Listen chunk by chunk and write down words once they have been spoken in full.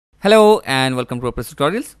Hello and welcome to WordPress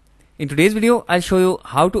tutorials. In today's video, I'll show you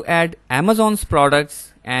how to add Amazon's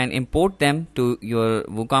products and import them to your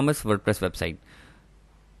WooCommerce WordPress website.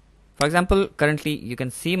 For example, currently you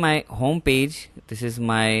can see my home page. This is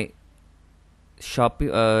my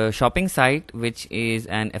shopping site, which is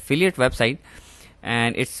an affiliate website,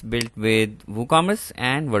 and it's built with WooCommerce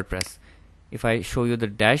and WordPress. If I show you the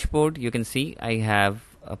dashboard, you can see I have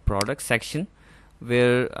a product section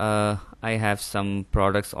where I have some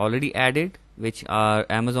products already added, which are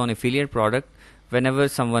Amazon affiliate product. Whenever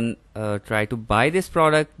someone try to buy this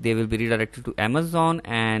product, they will be redirected to Amazon,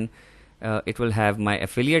 and it will have my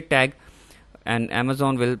affiliate tag, and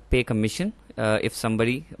Amazon will pay commission if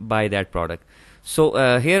somebody buy that product.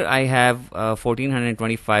 So here I have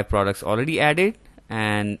 1425 products already added,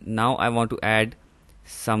 and now I want to add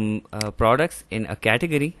some products in a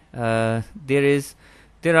category. There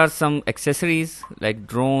are some accessories like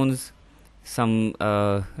drones, some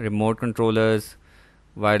remote controllers,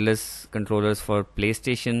 wireless controllers for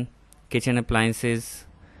PlayStation, kitchen appliances,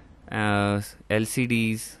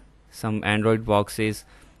 LCDs, some Android boxes,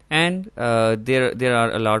 and there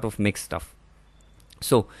are a lot of mixed stuff.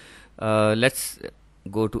 So let's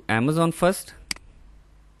go to Amazon first.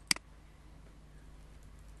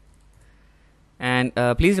 And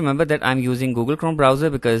please remember that I'm using Google Chrome browser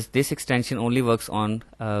because this extension only works on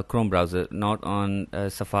Chrome browser, not on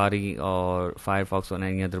Safari or Firefox or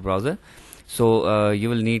any other browser. So you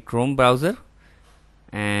will need Chrome browser,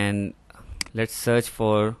 and let's search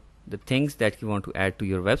for the things that you want to add to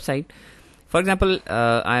your website. For example,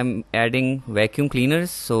 I'm adding vacuum cleaners,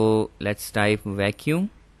 so let's type vacuum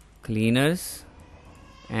cleaners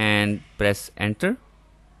and press enter.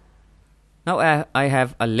 Now I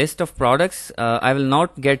have a list of products. I will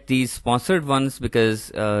not get these sponsored ones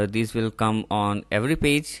because these will come on every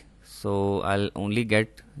page, so I'll only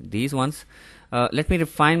get these ones. Let me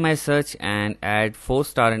refine my search and add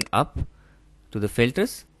 4-star and up to the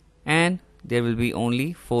filters, and there will be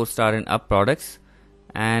only 4-star and up products.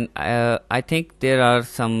 And I think there are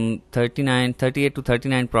some 38 to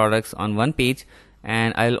 39 products on one page,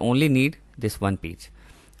 and I'll only need this one page.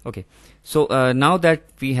 Okay, so now that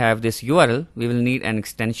we have this URL, we will need an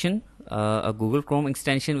extension, a Google Chrome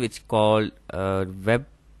extension, which called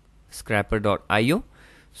webscraper.io.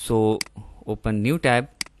 So open new tab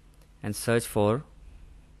and search for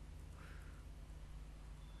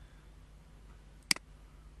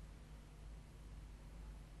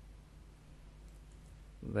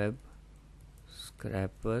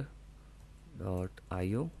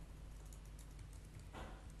webscraper.io.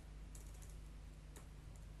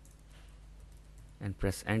 and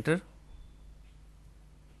press enter.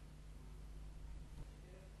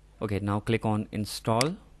 Okay, now click on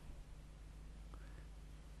install.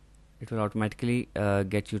 It will automatically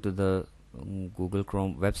get you to the Google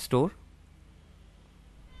Chrome web store.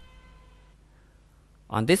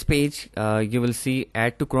 On this page you will see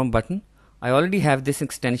add to Chrome button. I already have this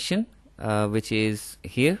extension which is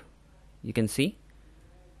here, you can see,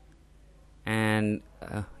 and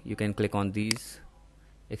you can click on these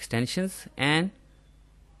extensions and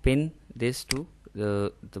pin this to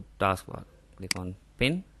the taskbar. Click on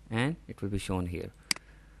pin and it will be shown here.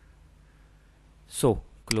 So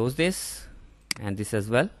close this and this as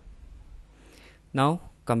well. Now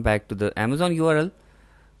come back to the Amazon URL,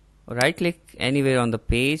 right click anywhere on the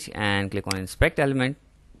page and click on inspect element.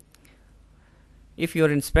 If your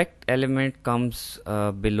inspect element comes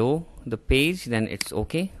below the page, then it's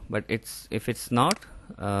okay, but if it's not,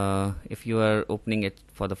 if you are opening it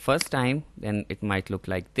for the first time, then it might look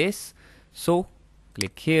like this. So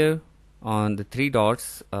click here on the 3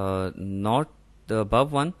 dots, not the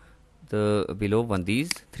above one, the below one,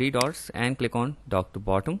 these 3 dots, and click on dock to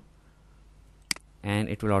bottom, and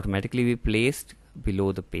it will automatically be placed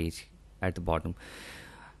below the page at the bottom.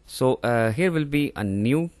 So here will be a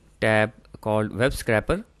new tab called Web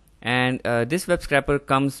Scraper, and this Web Scraper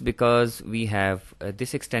comes because we have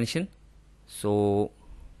this extension. So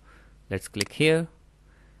let's click here,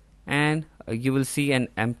 and you will see an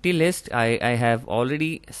empty list. I have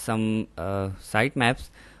already some sitemaps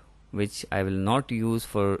which I will not use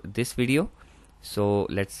for this video. So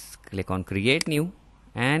let's click on create new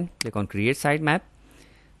and click on create sitemap.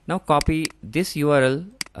 Now copy this URL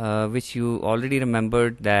which you already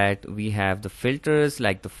remembered, that we have the filters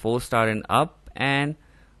like the 4-star and up, and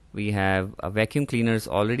we have vacuum cleaners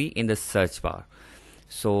already in the search bar.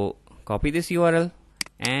 So copy this URL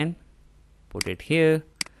and put it here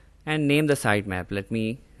and name the sitemap. Let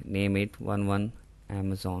me name it 11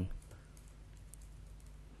 Amazon.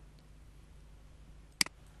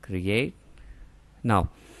 Create. Now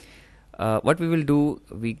what we will do,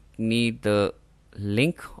 we need the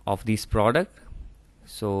link of this product.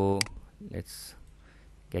 So let's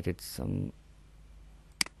get it some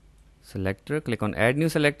selector, click on add new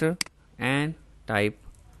selector and type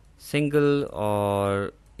single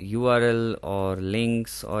or URL or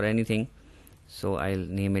links or anything. So I'll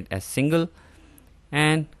name it as single,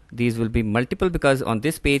 and these will be multiple because on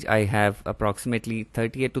this page I have approximately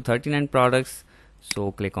 38 to 39 products.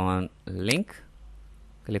 So click on link,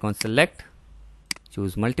 click on select,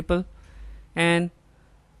 choose multiple and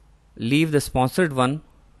leave the sponsored one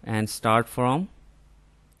and start from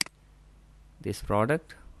this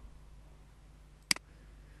product.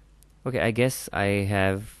 Okay, I guess I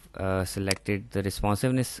have selected the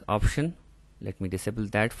responsiveness option. Let me disable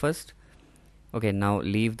that first. Okay, now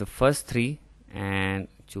leave the first three and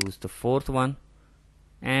choose the fourth one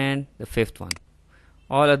and the fifth one.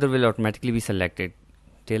 All other will automatically be selected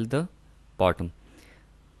till the bottom.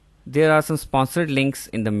 There are some sponsored links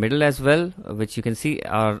in the middle as well, which you can see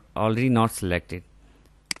are already not selected.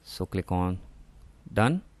 So click on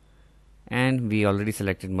done, and we already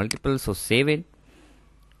selected multiple, so save it.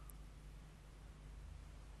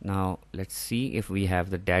 Now let's see if we have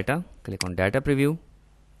the data. Click on data preview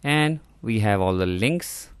and we have all the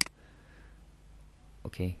links.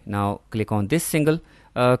 Okay, now click on this single.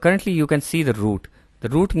 Currently you can see the root. The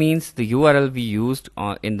root means the URL we used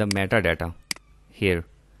in the metadata here.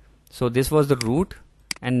 So this was the root,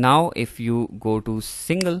 and now if you go to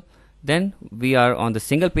single, then we are on the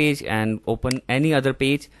single page and open any other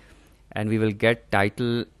page and we will get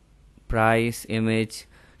title, price, image,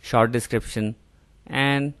 short description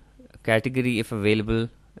and category if available,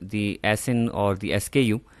 the SN or the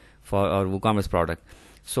SKU for our WooCommerce product.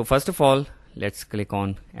 So first of all, let's click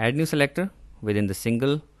on add new selector within the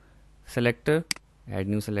single selector. Add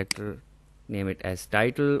new selector, name it as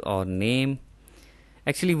title or name.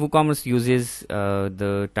 Actually WooCommerce uses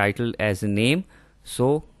the title as a name,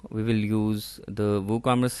 so we will use the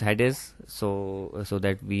WooCommerce headers so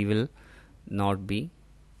that we will not be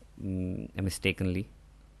mistakenly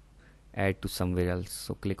add to somewhere else.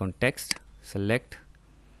 So click on text, select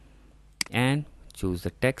and choose the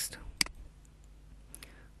text.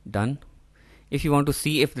 Done. If you want to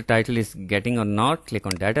see if the title is getting or not, click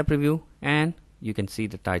on data preview and you can see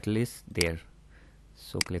the title is there.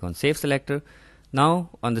 So click on save selector. Now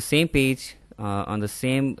on the same page, on the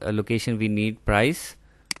same location, we need price.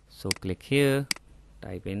 So click here,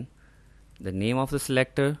 type in the name of the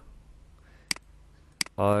selector,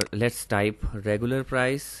 or let's type regular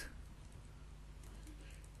price,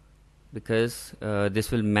 because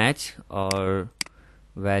this will match our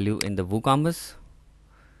value in the WooCommerce.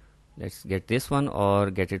 Let's get this one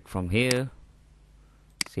or get it from here.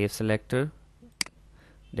 Save selector,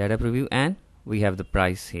 data preview, and we have the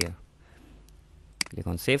price here. Click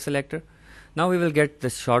on save selector. Now we will get the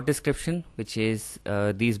short description, which is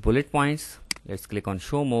these bullet points. Let's click on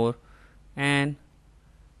show more and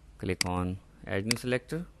click on add new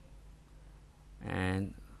selector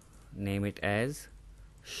and name it as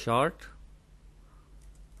short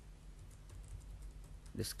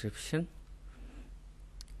description.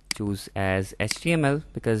 Choose as HTML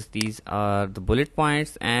because these are the bullet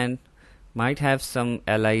points and might have some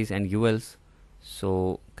LIs and ULs.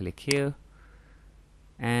 So click here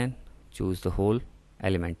and choose the whole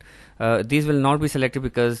element. These will not be selected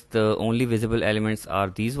because the only visible elements are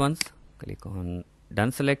these ones. Click on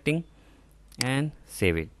done selecting and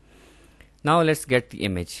save it. Now let's get the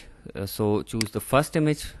image. So choose the first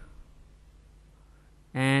image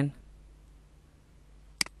and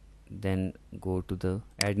then go to the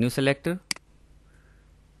add new selector,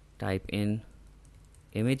 type in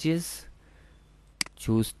images,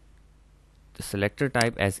 choose the selector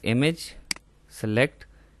type as image, select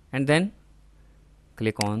and then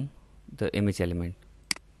click on the image element.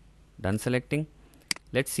 Done selecting.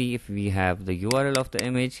 Let's see if we have the URL of the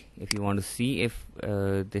image. If you want to see if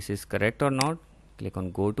this is correct or not, click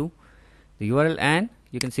on go to the URL and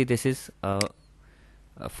you can see this is a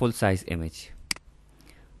full size image.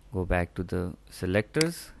 Go back to the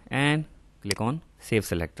selectors and click on save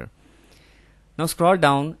selector. Now scroll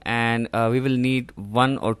down and we will need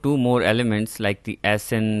one or two more elements like the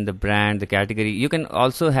SN, the brand, the category. You can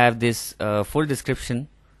also have this full description.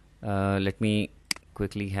 Let me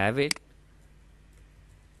quickly have it.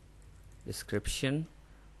 Description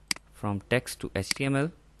from text to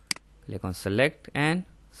HTML. Click on select and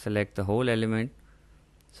select the whole element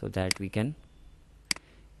so that we can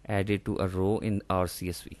add it to a row in our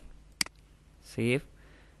CSV. Save.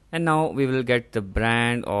 And now we will get the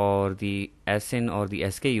brand or the SN or the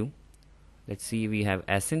SKU. Let's see, we have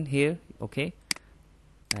SN here. Okay,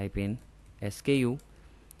 type in SKU,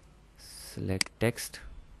 select text,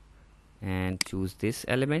 and choose this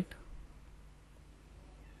element.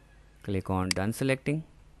 Click on done selecting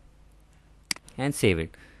and save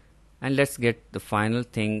it. And let's get the final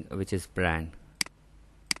thing, which is brand.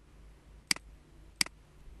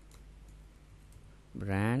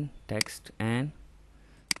 Brand text and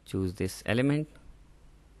choose this element.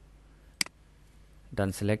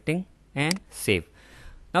 Done selecting and save.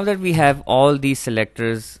 Now that we have all these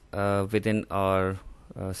selectors within our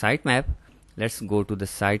sitemap, let's go to the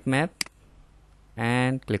sitemap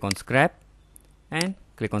and click on scrap and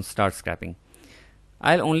click on start scrapping.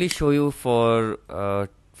 I'll only show you for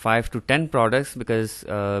 5 to 10 products because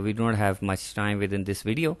we do not have much time within this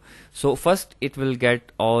video. So first it will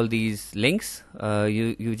get all these links.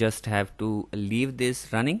 You just have to leave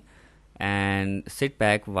this running and sit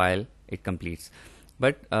back while it completes.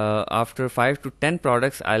 But after 5 to 10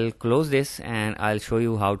 products, I'll close this and I'll show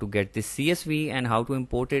you how to get this CSV and how to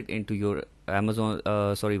import it into your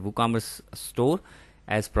WooCommerce store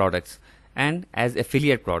as products and as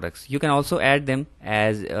affiliate products. You can also add them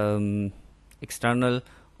as external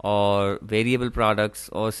or variable products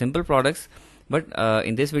or simple products, but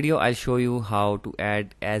in this video I'll show you how to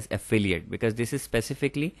add as affiliate, because this is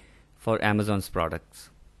specifically for Amazon's products.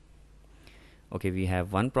 Okay, we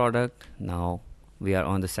have one product. Now we are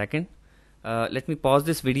on the second. Let me pause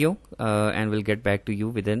this video and we'll get back to you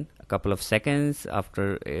within a couple of seconds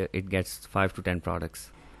after it gets 5 to 10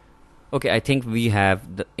 products. Okay, I think we have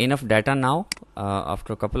enough data now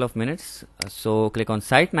after a couple of minutes. So click on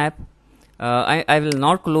sitemap. I will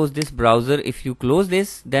not close this browser. If you close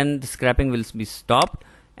this, then the scrapping will be stopped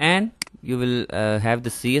and you will have the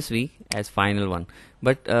CSV as final one.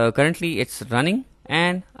 But currently it's running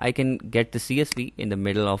and I can get the CSV in the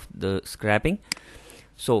middle of the scrapping.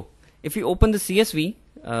 So if you open the CSV,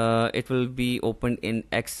 it will be opened in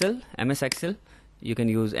Excel, MS Excel. You can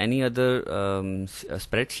use any other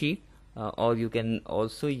spreadsheet, or you can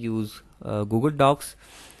also use Google Docs.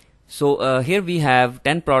 So here we have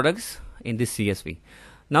 10 products in this CSV.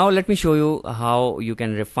 Now let me show you how you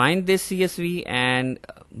can refine this CSV and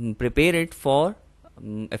prepare it for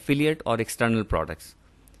affiliate or external products.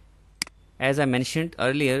 As I mentioned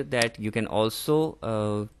earlier, that you can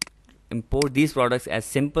also import these products as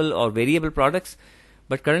simple or variable products,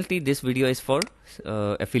 but currently this video is for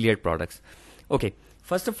affiliate products. Okay,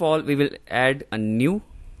 first of all we will add a new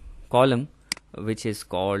column which is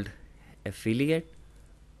called affiliate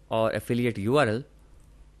or affiliate URL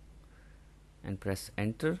and press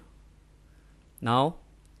enter. Now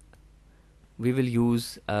we will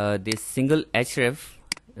use this single href.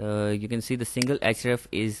 You can see the single href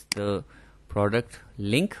is the product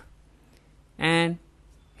link, and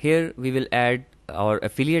here we will add our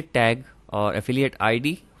affiliate tag or affiliate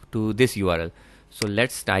ID to this URL. So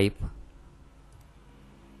let's type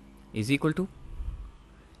is equal to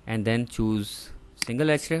and then choose single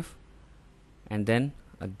href and then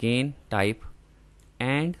again type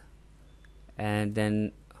and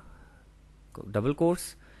then double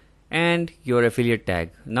quotes and your affiliate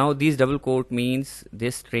tag. Now these double quote means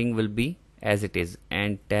this string will be as it is,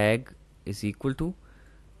 and tag is equal to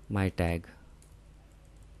my tag.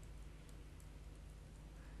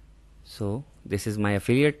 So this is my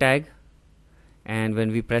affiliate tag, and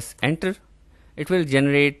when we press enter it will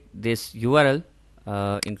generate this URL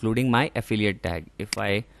including my affiliate tag. If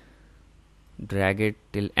I drag it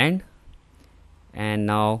till end, and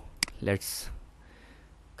now let's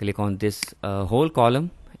click on this whole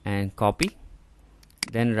column and copy,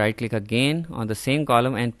 then right click again on the same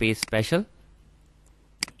column and paste special,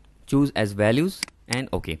 choose as values and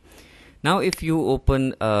OK. Now if you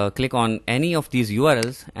open click on any of these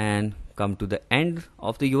URLs and come to the end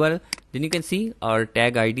of the URL, then you can see our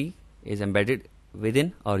tag ID is embedded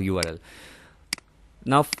within our URL.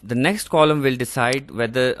 Now the next column will decide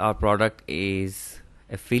whether our product is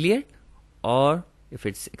affiliate or if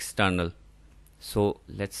it's external. So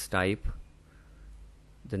let's type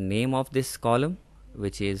the name of this column,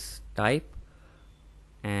 which is type,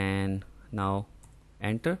 and now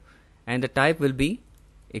enter, and the type will be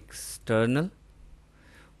external,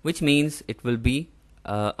 which means it will be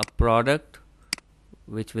a product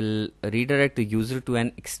which will redirect the user to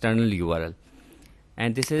an external URL,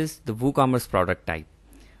 and this is the WooCommerce product type.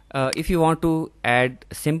 If you want to add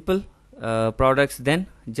simple products, then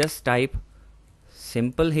just type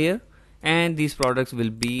simple here, and these products will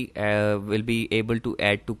be able to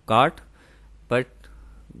add to cart, but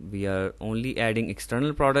we are only adding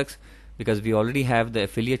external products because we already have the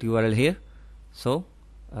affiliate URL here. So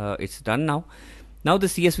it's done now. Now the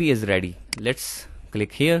CSV is ready. Let's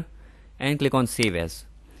click here and click on save as.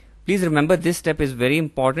 Please remember this step is very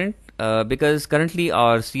important. because currently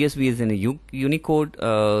our CSV is in a Unicode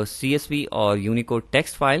CSV or Unicode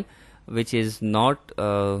text file, which is not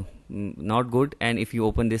good, and if you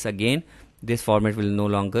open this again, this format will no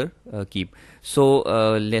longer keep. So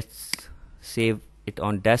let's save it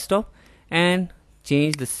on desktop and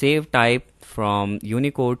change the save type from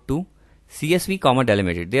Unicode to CSV comma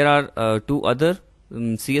delimited. There are two other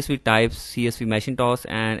CSV types, CSV Macintosh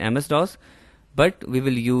and MS-DOS, but we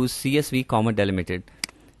will use CSV comma delimited.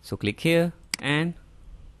 So click here and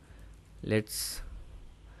let's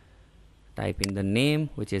type in the name,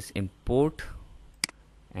 which is import,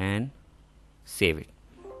 and save it.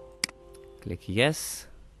 Click yes,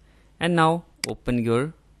 and now open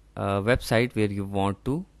your website where you want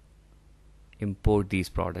to import these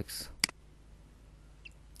products.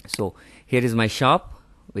 So here is my shop,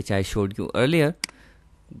 which I showed you earlier.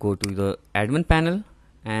 Go to the admin panel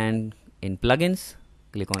and in plugins,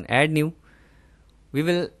 click on add new. We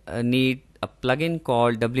will need a plugin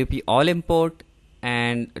called WP All Import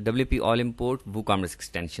and WP All Import WooCommerce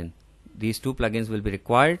extension. These two plugins will be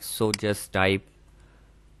required, so just type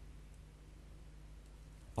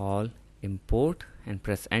All Import and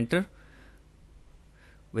press enter.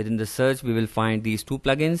 Within the search we will find these two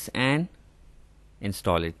plugins and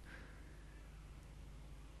install it.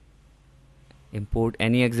 Import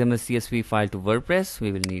any XML CSV file to WordPress,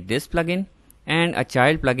 we will need this plugin, and a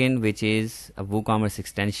child plugin which is a WooCommerce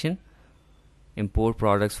extension. Import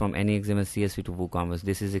products from any XML CSV to WooCommerce.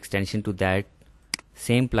 This is extension to that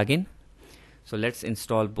same plugin. So let's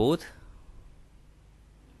install both.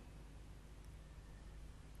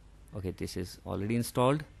 Okay, this is already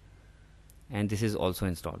installed and this is also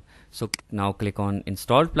installed. So now click on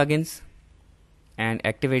installed plugins and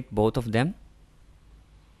activate both of them,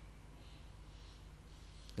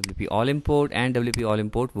 WP All Import and WP All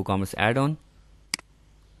Import WooCommerce add-on.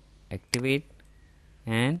 Activate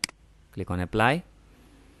and click on apply.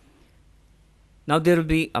 Now there will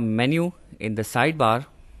be a menu in the sidebar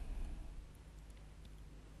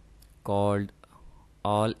called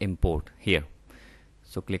All Import here.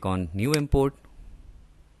 So click on new import.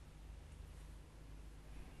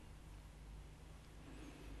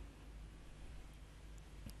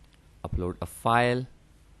 Upload a file,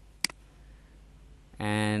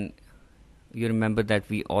 and you remember that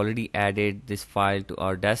we already added this file to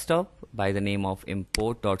our desktop by the name of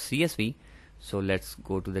import.csv. So let's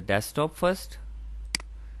go to the desktop first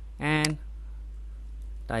and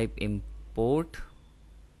type import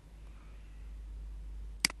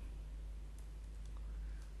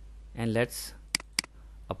and let's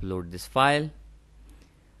upload this file.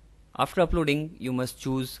 After uploading, you must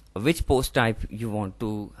choose which post type you want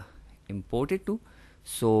to import it to.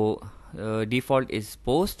 So default is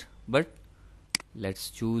post, but let's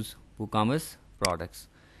choose WooCommerce products.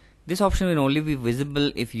 This option will only be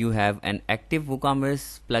visible if you have an active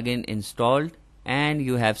WooCommerce plugin installed and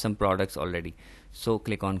you have some products already. So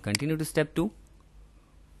click on continue to step 2.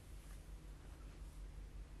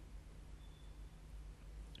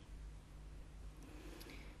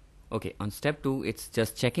 Okay, on step 2 it's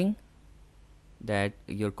just checking that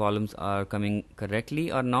your columns are coming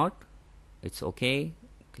correctly or not. It's okay.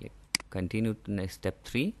 Click continue to next step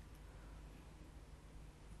 3.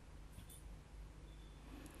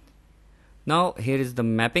 Now here is the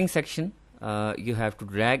mapping section. You have to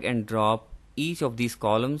drag and drop each of these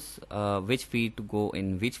columns, which field to go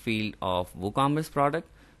in which field of WooCommerce product.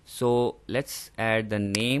 So let's add the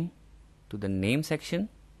name to the name section,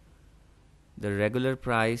 the regular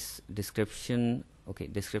price description, okay,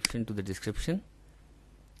 description to the description,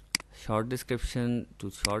 short description to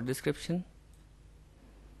short description.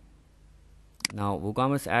 Now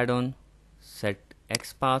WooCommerce add-on, set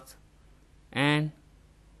XPath and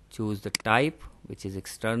choose the type, which is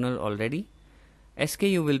external already.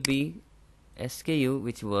 SKU will be SKU,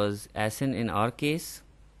 which was SN in our case.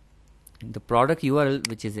 The product URL,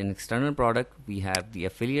 which is an external product, we have the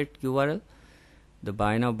affiliate URL. The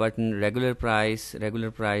buy now button, regular price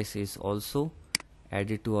is also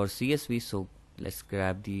added to our CSV, so let's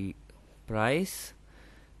grab the price.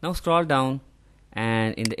 Now scroll down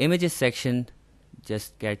and in the images section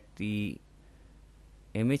just get the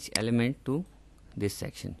image element to this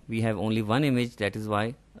section. We have only one image, that is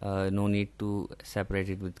why no need to separate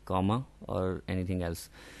it with comma or anything else.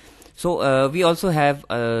 So we also have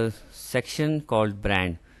a section called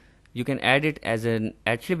brand. You can add it as an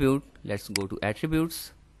attribute. Let's go to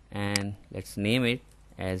attributes and let's name it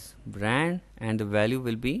as brand, and the value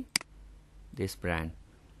will be this brand.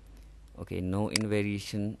 Okay, no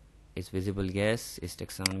invariation is visible, yes. Is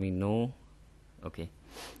taxonomy, no. Okay,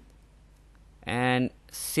 and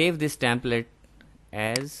save this template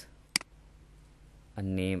as a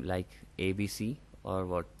name like ABC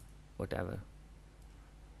or whatever,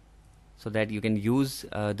 so that you can use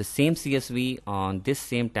the same CSV on this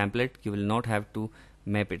same template. You will not have to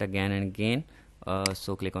map it again and again.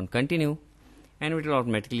 So click on continue, and it will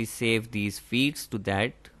automatically save these feeds to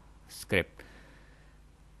that script.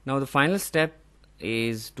 Now the final step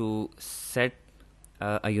is to set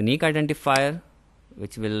a unique identifier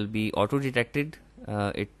which will be auto detected.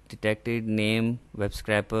 It detected name, web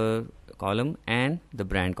scraper column and the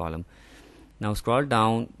brand column. Now scroll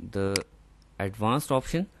down the advanced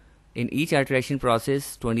option. In each iteration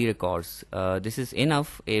process 20 records. This is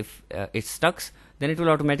enough. If it stucks, then it will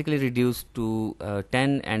automatically reduce to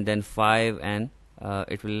 10 and then 5, and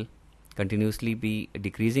it will continuously be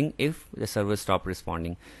decreasing if the server stop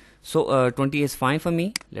responding. So 20 is fine for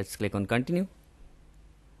me. Let's click on continue.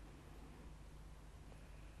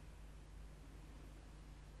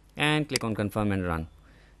 And click on confirm and run.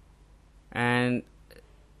 And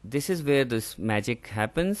this is where this magic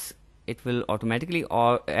happens. It will automatically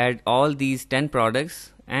add all these 10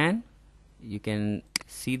 products, and you can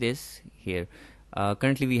see this here.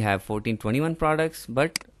 Currently we have 1421 products,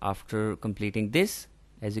 but after completing this,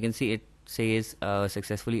 as you can see, it says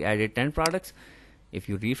successfully added 10 products. If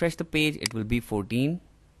you refresh the page, it will be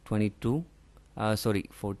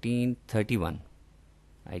 1431,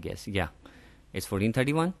 I guess. Yeah, it's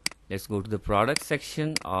 1431. Let's go to the product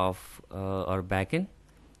section of our backend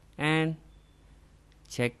and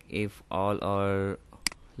check if all our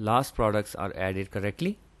last products are added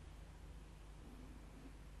correctly.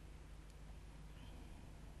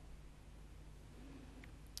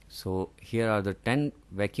 So here are the 10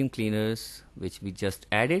 vacuum cleaners which we just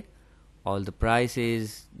added. All the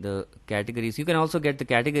prices, the categories. You can also get the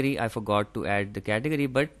category. I forgot to add the category,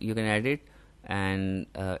 but you can add it, and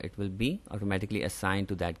it will be automatically assigned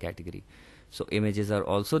to that category. So images are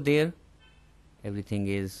also there. Everything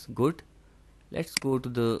is good. Let's go to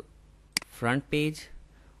the front page.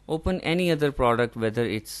 Open any other product, whether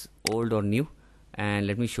it's old or new, and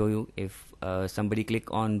let me show you. If somebody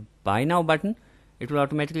click on buy now button, it will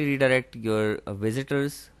automatically redirect your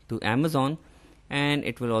visitors to Amazon, and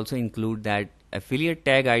it will also include that affiliate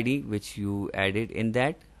tag ID which you added in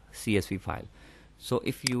that CSV file. So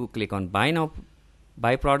if you click on buy now,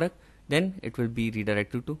 buy product, then it will be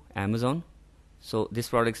redirected to Amazon. So this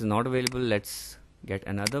product is not available. Let's get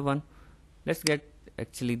another one. Let's get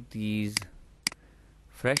actually these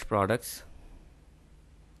fresh products.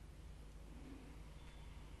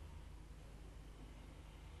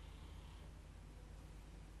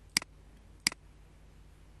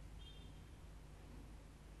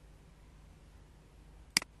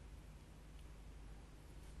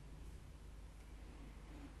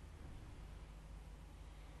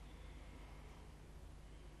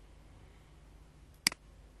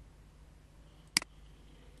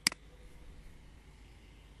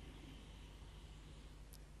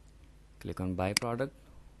 Click on buy product,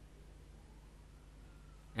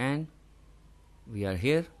 and we are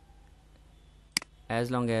here.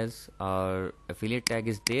 As long as our affiliate tag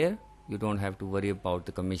is there, you don't have to worry about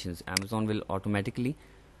the commissions. Amazon will automatically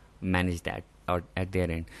manage that out at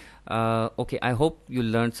their end. Okay, I hope you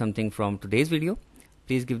learned something from today's video.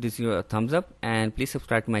 Please give this video a thumbs up, and please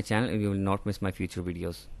subscribe to my channel and you will not miss my future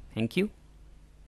videos. Thank you.